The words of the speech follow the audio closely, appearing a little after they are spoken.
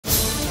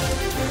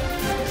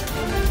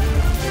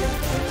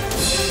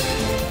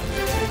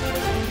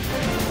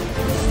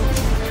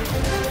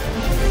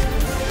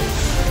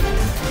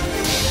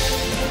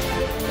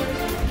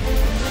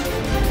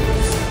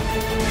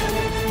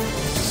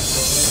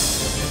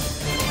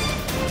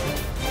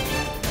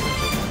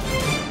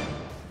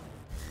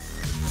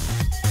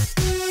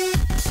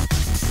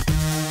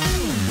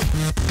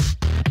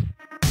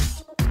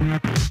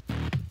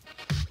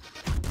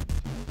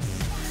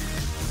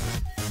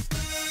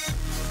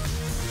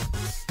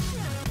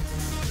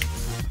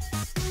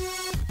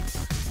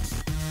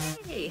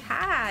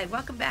Hi,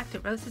 welcome back to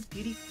Rosa's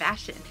Beauty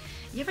Fashion.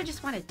 You ever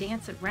just want to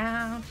dance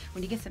around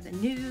when you get something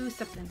new,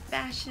 something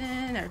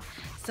fashion, or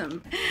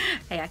some,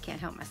 hey, I can't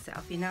help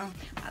myself, you know?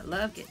 I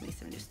love getting me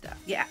some new stuff,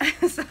 yeah.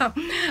 So,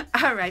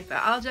 all right,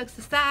 but all jokes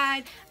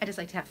aside, I just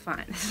like to have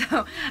fun.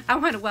 So I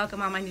want to welcome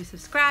all my new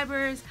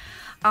subscribers,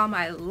 all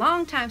my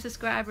longtime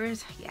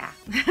subscribers, yeah.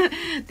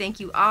 Thank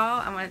you all.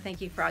 I want to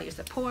thank you for all your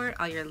support,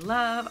 all your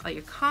love, all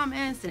your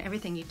comments, and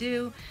everything you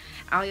do.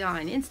 All y'all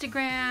on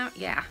Instagram,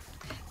 yeah.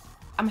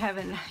 I'm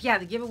having, yeah,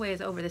 the giveaway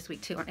is over this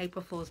week too, on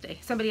April Fool's Day.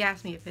 Somebody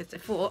asked me if it's a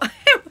fool,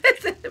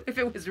 if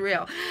it was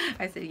real.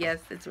 I said, yes,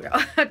 it's real.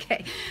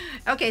 Okay,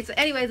 so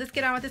anyways, let's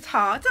get on with this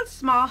haul. It's a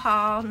small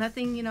haul,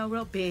 nothing, you know,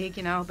 real big,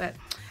 you know, but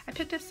I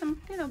picked up some,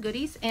 you know,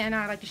 goodies, and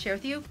I'd like to share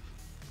with you.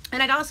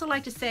 And I'd also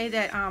like to say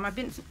that I've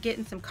been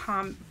getting some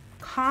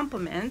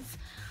compliments.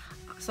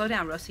 Slow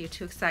down, Rosa, you're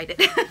too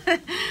excited.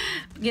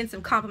 Getting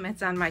some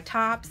compliments on my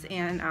tops,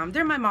 and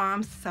they're my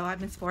mom's, so I've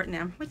been sporting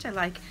them, which I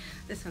like.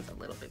 This one's a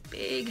little bit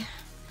big.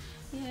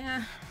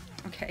 Yeah,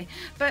 okay.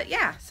 But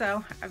yeah,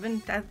 so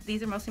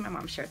these are mostly my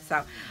mom's shirts.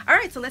 So, all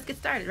right, so let's get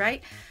started,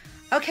 right?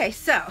 Okay,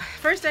 so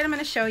first item I'm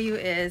going to show you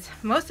is,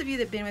 most of you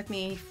that have been with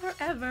me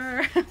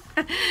forever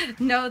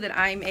know that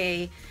I'm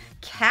a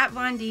Kat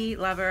Von D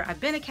lover. I've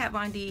been a Kat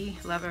Von D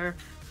lover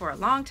for a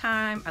long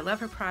time. I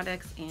love her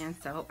products, and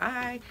so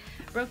I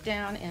broke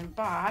down and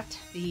bought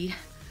the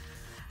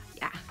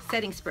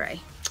setting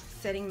spray,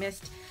 setting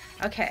mist.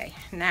 Okay,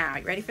 now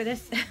you ready for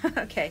this?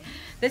 Okay,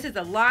 this is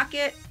the Lock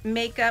It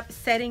Makeup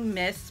Setting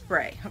Mist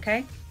Spray.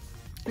 Okay,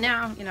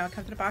 now you know it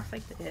comes in a box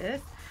like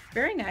this.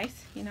 Very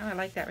nice, you know, I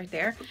like that right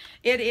there.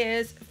 It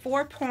is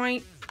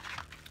 4.0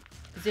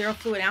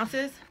 fluid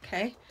ounces.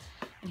 Okay,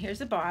 and here's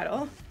the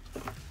bottle.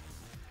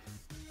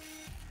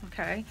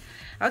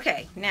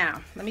 Okay,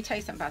 now let me tell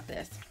you something about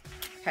this.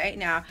 Okay,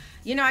 now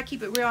you know I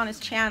keep it real on this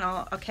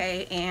channel,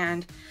 okay,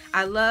 and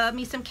I love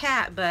me some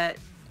Kat, but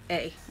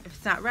hey, if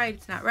it's not right,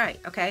 it's not right.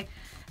 Okay,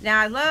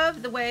 now I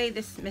love the way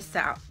this mists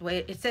out. The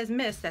way it says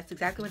mist, that's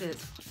exactly what it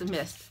is. It's a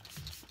mist.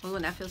 Oh,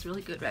 and that feels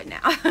really good right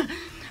now.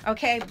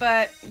 Okay,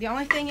 but the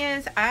only thing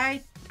is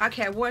I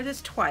wore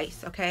this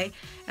twice, okay,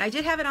 and I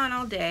did have it on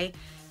all day,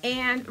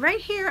 and right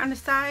here on the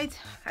sides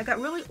I got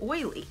really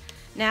oily.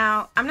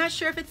 Now, I'm not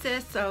sure if it's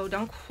this, so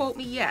don't quote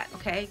me yet,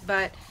 okay?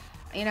 But,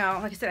 you know,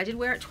 like I said, I did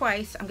wear it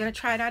twice. I'm going to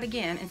try it out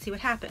again and see what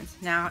happens.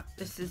 Now,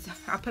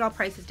 I'll put all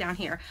prices down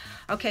here.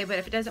 Okay, but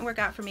if it doesn't work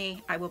out for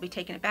me, I will be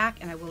taking it back,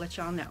 and I will let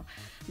y'all know.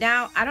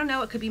 Now, I don't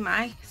know. It could be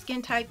my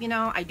skin type, you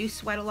know. I do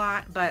sweat a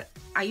lot, but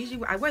I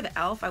wear the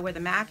e.l.f., I wear the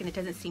MAC, and it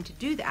doesn't seem to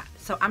do that.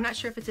 So I'm not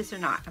sure if it's this or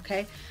not,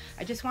 okay?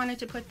 I just wanted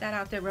to put that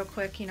out there real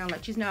quick, you know,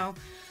 let you know,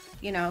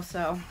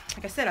 so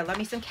like I said, I love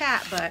me some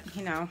Kat, but,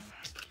 you know,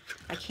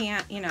 I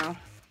can't, you know,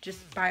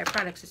 just buy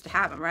products just to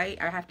have them, right?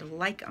 I have to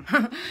like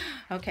them.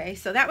 Okay,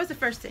 so that was the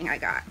first thing I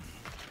got.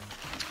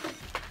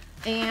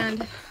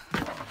 And I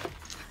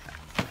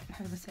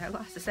was gonna say I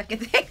lost the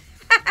second thing.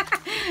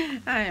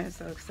 I am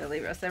so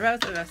silly,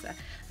 Rosa.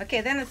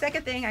 Okay, then the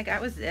second thing I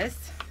got was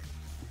this.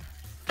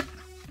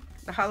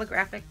 The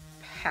holographic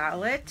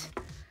palette.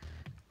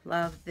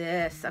 Love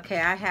this. Okay,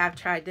 I have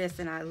tried this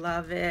and I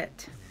love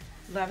it.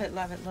 Love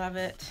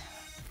it.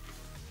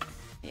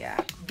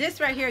 Yeah,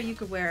 this right here you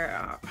could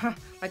wear,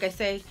 like I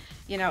say,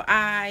 you know,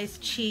 eyes,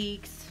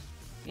 cheeks,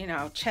 you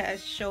know,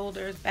 chest,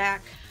 shoulders,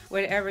 back,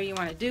 whatever you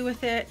want to do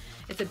with it.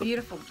 It's a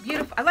beautiful,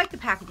 I like the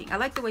packaging. I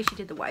like the way she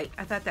did the white.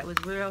 I thought that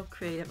was real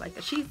creative like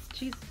that. She's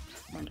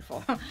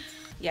wonderful.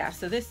 Yeah,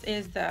 so this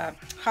is the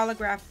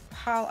holographic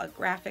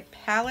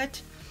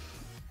palette,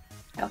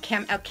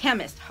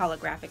 Alchemist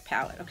holographic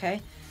palette, okay?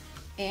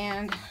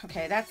 And,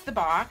 okay, that's the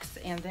box,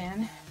 and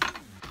then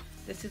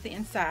this is the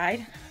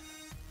inside,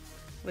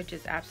 which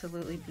is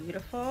absolutely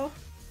beautiful.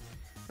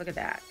 Look at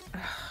that. Oh,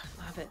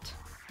 I love it.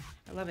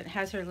 I love it. It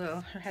has her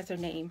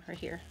name right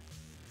here.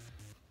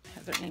 It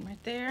has her name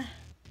right there.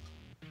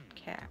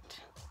 Kat.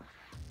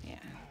 Yeah.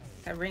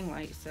 That ring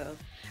light. So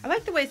I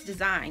like the way it's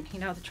designed. You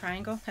know, the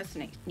triangle. That's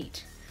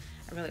neat.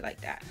 I really like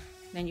that.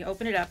 And then you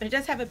open it up, and it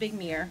does have a big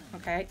mirror.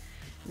 Okay.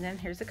 And then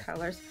here's the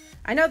colors.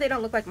 I know they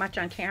don't look like much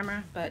on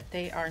camera, but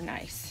they are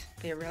nice.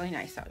 They're really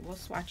nice. We'll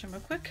swatch them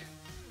real quick.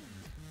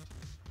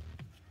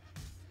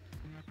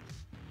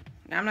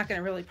 Now, I'm not going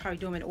to really probably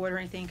do them in order or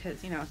anything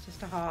because, you know, it's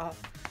just a haul.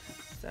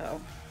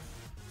 So,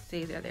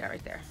 see, there they are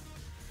right there.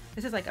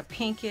 This is like a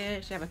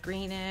pinkish, they have a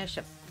greenish,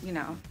 you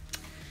know,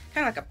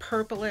 kind of like a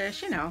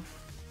purplish, you know,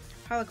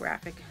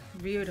 holographic.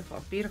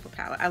 Beautiful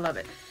palette. I love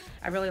it.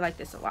 I really like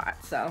this a lot.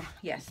 So,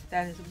 yes,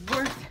 that is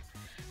worth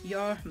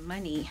your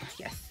money.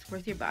 Yes,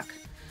 worth your buck.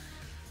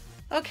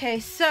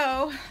 Okay,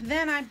 so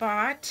then I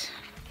bought,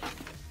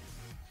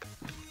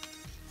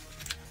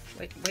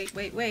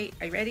 wait.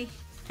 Are you ready?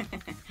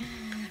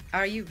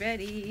 Are you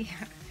ready?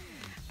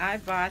 I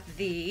bought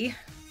the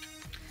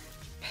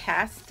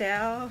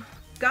Pastel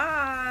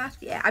Goth.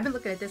 Yeah, I've been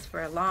looking at this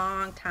for a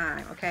long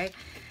time, okay?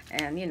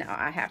 And, you know,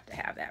 I have to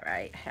have that,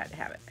 right? I had to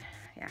have it,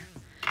 yeah.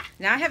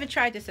 Now, I haven't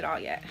tried this at all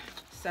yet.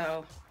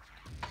 So,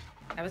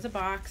 that was a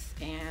box,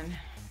 and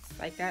it's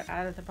like that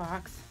out of the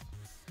box.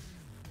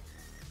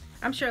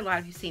 I'm sure a lot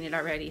of you've seen it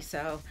already.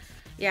 So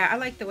yeah, I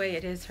like the way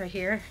it is right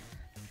here.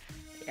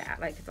 Yeah,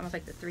 like it's almost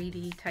like the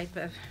 3D type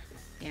of,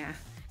 yeah,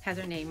 has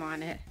her name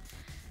on it.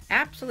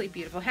 Absolutely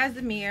beautiful. Has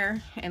the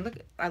mirror, and look,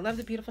 I love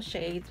the beautiful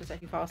shades, which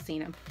you've all seen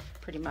them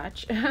pretty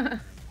much. Yeah,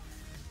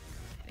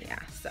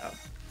 so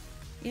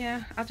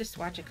yeah, I'll just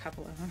swatch a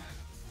couple of them.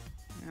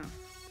 You know.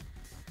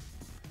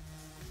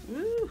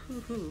 Woo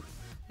hoo hoo.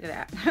 Look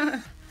at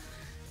that.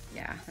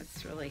 Yeah,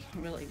 that's really,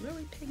 really,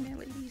 really pigment,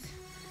 ladies.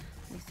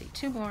 Let me see,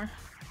 2 more.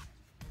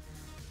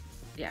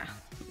 Yeah,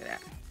 look at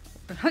that.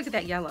 Look at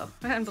that yellow.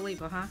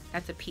 Unbelievable, huh?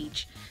 That's a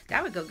peach.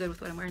 That would go good with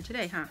what I'm wearing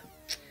today, huh?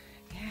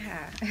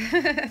 Yeah.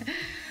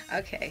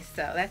 Okay,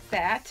 so that's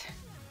that.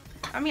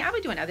 I mean, I'll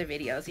be doing other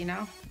videos, you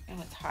know.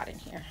 Oh, it's hot in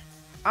here.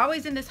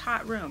 Always in this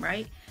hot room,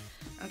 right?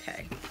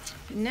 Okay.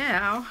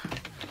 Now,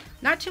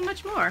 not too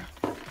much more.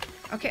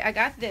 Okay, I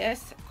got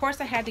this. Of course,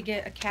 I had to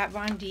get a Kat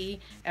Von D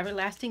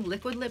Everlasting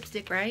Liquid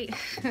Lipstick, right?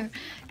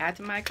 Add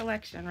to my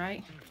collection,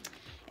 right?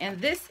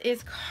 And this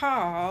is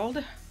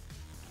called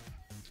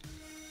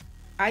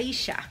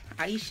Aisha.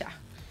 Aisha.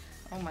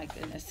 Oh my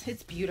goodness,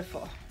 it's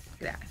beautiful.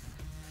 Look at that.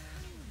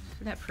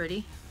 Isn't that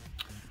pretty?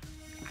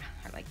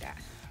 I like that.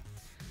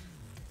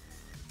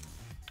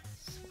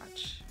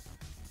 Swatch.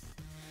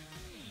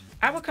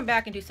 I will come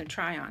back and do some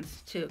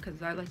try-ons too,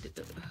 because I like to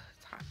do,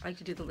 I like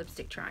to do the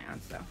lipstick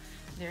try-ons. So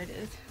there it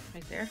is,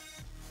 right there.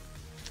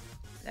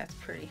 That's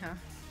pretty, huh?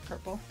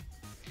 Purple.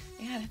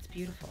 Yeah, that's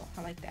beautiful.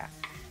 I like that.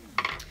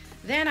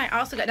 Then I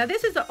also got, now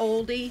this is an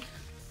oldie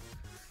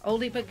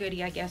but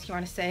goodie, I guess you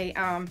want to say.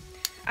 I've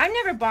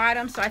never bought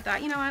them, so I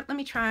thought, you know what, let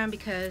me try them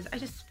because I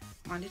just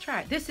wanted to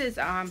try it. This is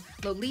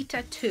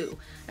Lolita 2.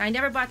 Now, I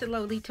never bought the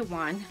Lolita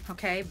 1,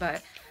 okay,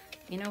 but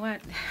you know what,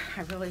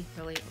 I really,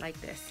 really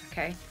like this,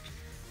 okay?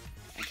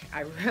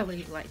 I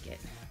really like it.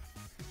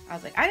 I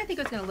was like, I didn't think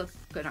it was going to look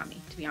good on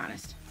me, to be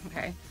honest,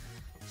 okay?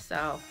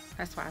 So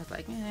that's why I was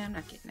like, I'm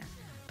not getting that.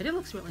 But it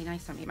looks really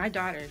nice on me. My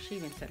daughter, she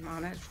even said,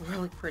 Mom, that's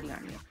really pretty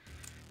on you.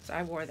 So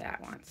I wore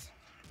that once.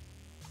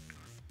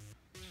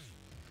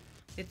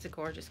 It's a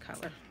gorgeous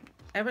color.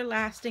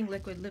 Everlasting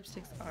liquid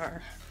lipsticks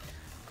are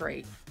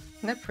great.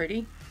 Isn't that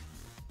pretty?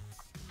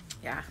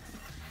 Yeah,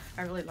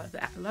 I really love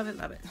that. Love it,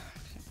 love it.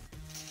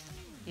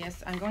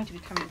 Yes, I'm going to be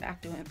coming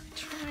back doing a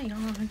try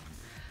on.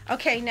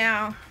 Okay,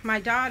 now my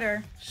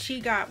daughter, she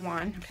got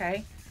one,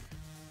 okay?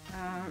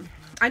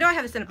 I know I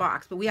have this in a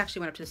box, but we actually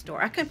went up to the store.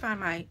 I couldn't find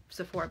my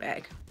Sephora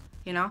bag,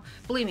 you know?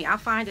 Believe me, I'll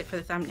find it for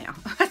the thumbnail.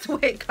 That's the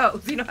way it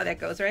goes. You know how that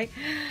goes, right?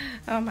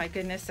 Oh my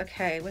goodness.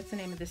 Okay, what's the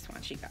name of this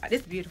one she got?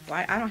 It's beautiful.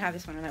 I don't have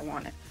this one and I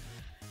want it.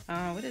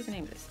 What is the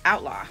name of this?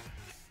 Outlaw.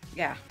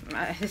 Yeah,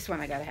 this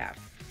one I gotta have.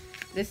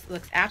 This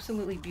looks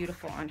absolutely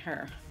beautiful on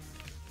her.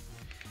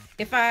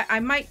 If I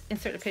might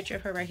insert a picture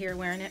of her right here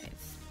wearing it.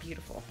 It's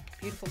beautiful.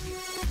 Beautiful,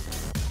 beautiful.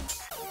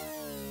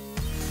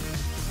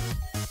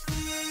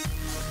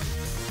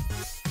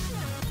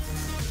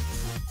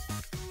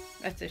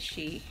 That's a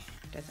she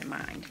doesn't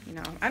mind, you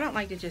know. I don't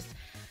like to just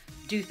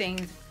do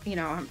things, you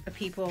know,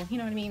 people, you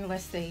know what I mean,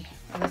 unless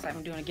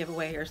I'm doing a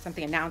giveaway or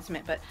something,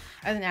 announcement. But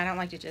other than that, I don't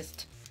like to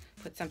just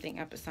put something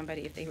up with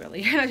somebody if they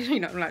really, you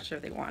know, I'm not sure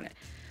if they want it.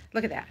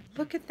 Look at that.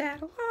 Look at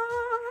that.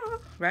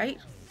 Oh, right?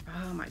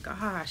 Oh my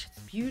gosh, it's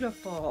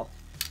beautiful.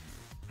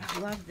 I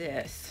love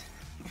this.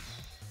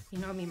 You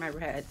know me, my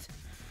reds.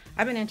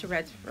 I've been into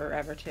reds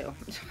forever too.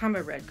 I'm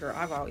a red girl.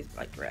 I've always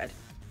liked red.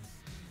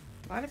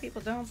 A lot of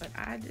people don't, but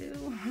I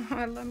do.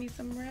 I love me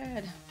some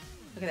red.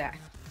 Look at that.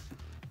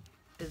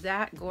 Is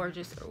that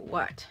gorgeous or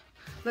what?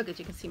 Look,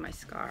 you can see my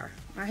scar.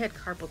 I had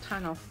carpal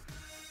tunnel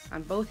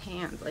on both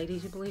hands,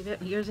 ladies. You believe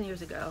it? Years and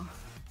years ago.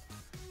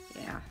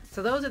 Yeah.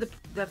 So those are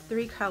the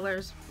 3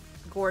 colors.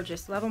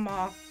 Gorgeous. Love them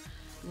all.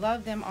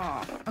 Love them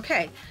all.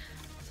 Okay.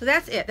 So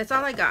that's it. That's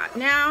all I got.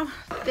 Now,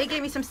 they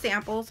gave me some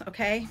samples,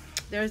 okay?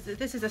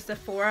 This is a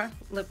Sephora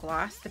lip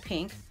gloss, the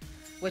pink,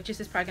 which this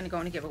is probably going to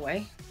go in a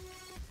giveaway.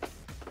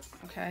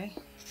 Okay.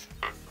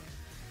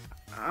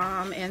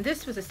 And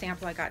this was a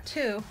sample I got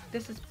too.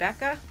 This is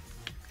Becca.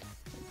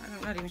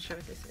 I'm not even sure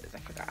what this is.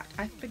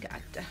 I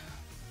forgot.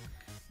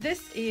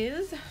 This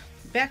is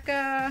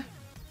Becca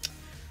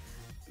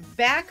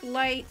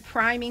Backlight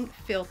Priming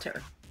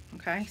Filter.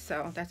 Okay,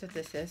 so that's what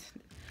this is.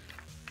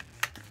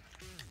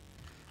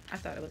 I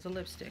thought it was a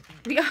lipstick.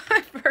 Yeah,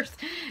 first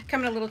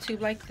come in a little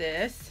tube like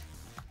this.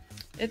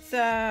 It's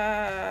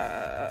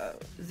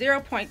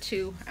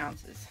 0.2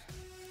 ounces.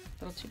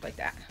 Little tube like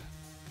that.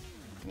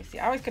 Let me see.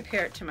 I always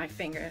compare it to my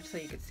finger so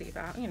you could see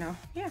about, you know,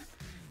 yeah,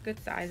 good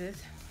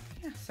sizes.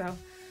 Yeah, so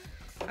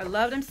I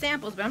love them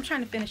samples, but I'm trying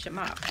to finish them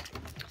up.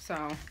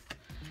 So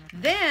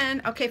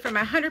then, okay, for my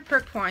 100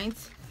 perk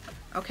points,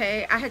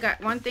 okay, I had got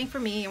one thing for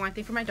me and one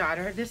thing for my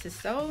daughter. This is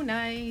so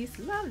nice.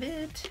 Love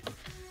it.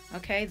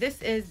 Okay,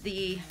 this is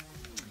the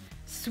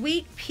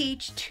Sweet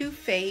Peach Too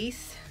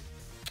Faced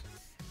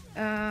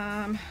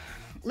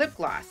lip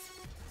gloss.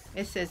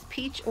 It says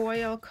peach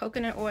oil,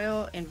 coconut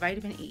oil, and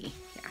vitamin E.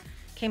 Yeah,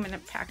 came in a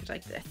package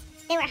like this.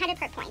 They were 100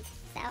 perk points,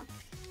 so yeah,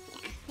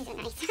 these are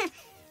nice. I mean,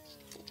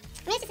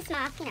 it's just a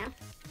small, you know,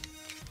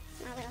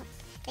 small little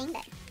thing,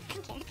 but I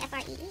don't care.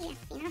 F-R-E-E,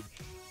 you know?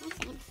 Nice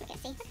and look at,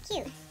 see? Look how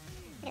cute.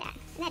 Look at that.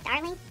 Isn't that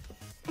darling?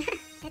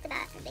 That's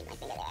about as big as my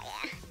finger there,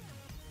 yeah.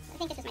 I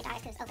think this is my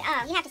daughter's because it's open.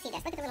 Oh, you have to see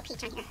this. Look at the little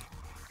peach on here.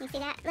 You see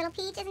that little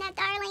peach? Isn't that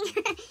darling?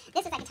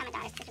 This is like a ton of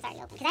daughter's because it's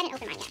already open. Because I didn't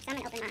open mine yet, so I'm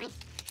going to open mine.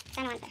 So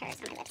I don't want to put hers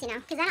on my lips, you know?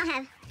 Because I don't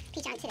have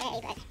peach on today,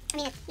 but, I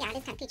mean, yeah, it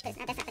is kind of peach, but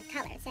that's not the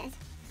color it says.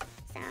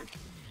 So, I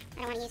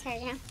don't want to use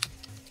hers, you know?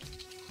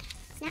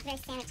 It's not very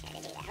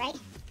sanitary to do that, right?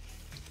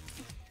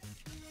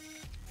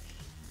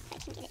 If I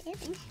can get it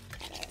open.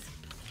 There it is.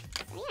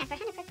 So, yeah, for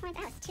 100 points,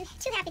 I was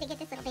too happy to get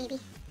this little baby.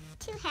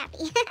 Too happy.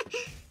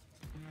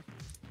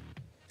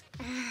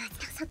 It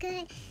smells so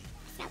good. It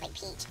smells like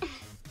peach.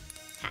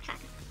 Hot, hot.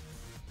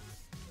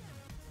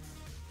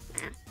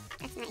 Wow,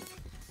 that's nice.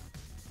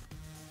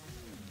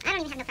 I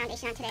don't even have no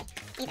foundation on today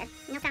either.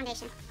 No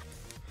foundation.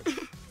 So,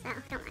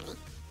 don't mind me.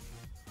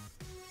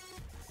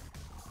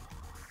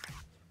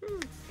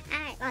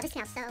 Alright, well, this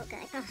smells so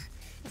good. Oh,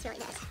 this really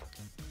does.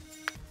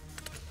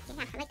 Yeah,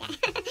 I like that.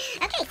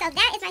 Okay, so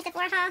that is my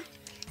Sephora haul.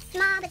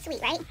 Small but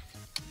sweet, right?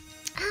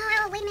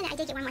 Oh, wait a minute. I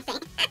did get one more thing.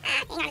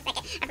 Hang on a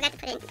second. I forgot to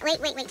put in.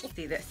 Wait.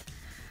 See this.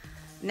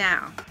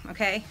 Now,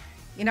 okay?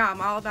 You know, I'm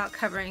all about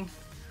covering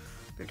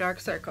your dark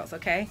circles,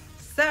 okay?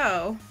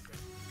 So,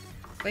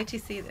 wait till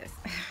you see this.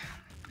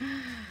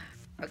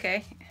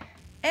 Okay?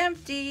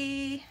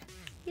 Empty.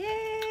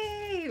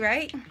 Yay,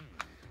 right?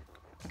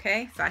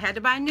 Okay, so I had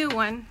to buy a new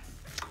one,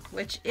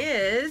 which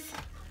is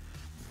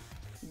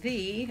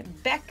the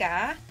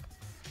Becca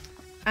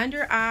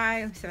Under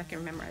Eye, let me see if I can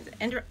remember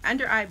it.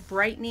 Under Eye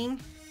Brightening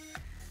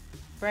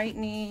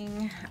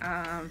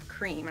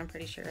cream. I'm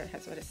pretty sure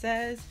that's what it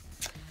says.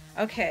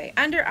 Okay,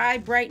 Under Eye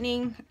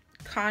Brightening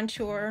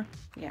Contour.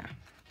 Yeah,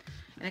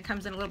 and it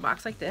comes in a little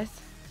box like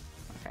this.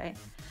 Okay,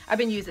 I've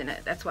been using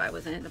it. That's why it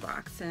wasn't in the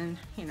box, and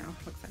you know,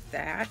 looks like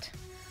that.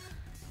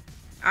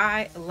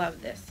 I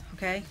love this.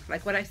 Okay,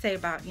 like what I say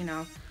about, you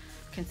know,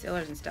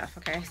 concealers and stuff.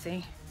 Okay,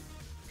 see,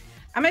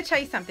 I'm gonna tell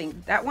you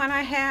something. That one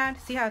I had,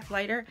 see how it's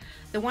lighter?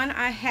 The one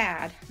I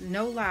had,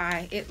 no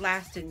lie, it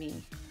lasted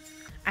me,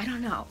 I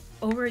don't know,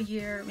 over a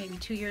year, maybe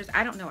 2 years.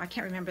 I don't know. I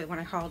can't remember when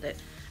I hauled it.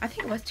 I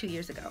think it was 2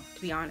 years ago,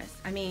 to be honest.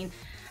 I mean,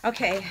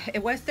 okay,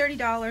 it was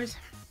 $30.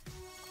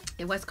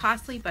 It was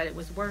costly, but it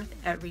was worth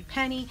every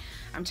penny.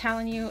 I'm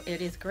telling you,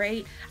 it is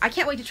great. I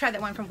can't wait to try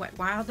that one from Wet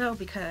Wild though,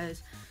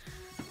 because,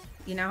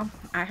 you know,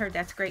 I heard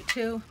that's great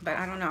too, but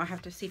I don't know. I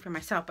have to see for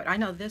myself. But I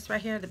know this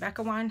right here, the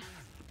Becca one,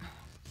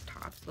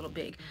 top's a little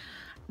big.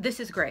 This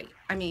is great.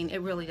 I mean,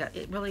 it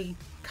really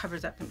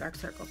covers up some dark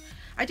circles.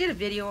 I did a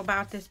video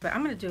about this, but I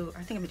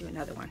think I'm gonna do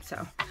another one.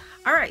 So,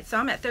 all right, so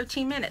I'm at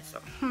 13 minutes.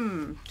 So,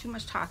 too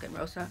much talking,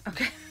 Rosa.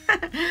 Okay.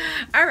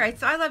 All right,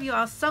 so I love you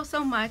all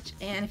so much,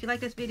 and if you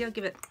like this video,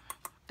 give it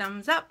a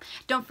thumbs up.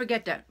 Don't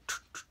forget to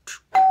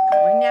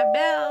ring that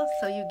bell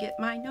so you get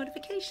my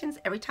notifications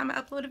every time I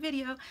upload a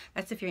video.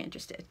 That's if you're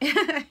interested.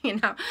 You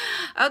know.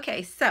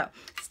 Okay, so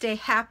stay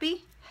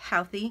happy,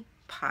 healthy,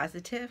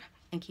 positive,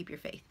 and keep your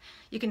faith.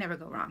 You can never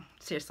go wrong.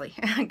 Seriously.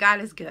 God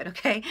is good,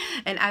 okay?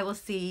 And I will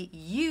see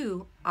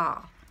you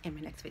all in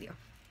my next video.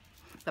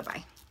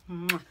 Bye-bye.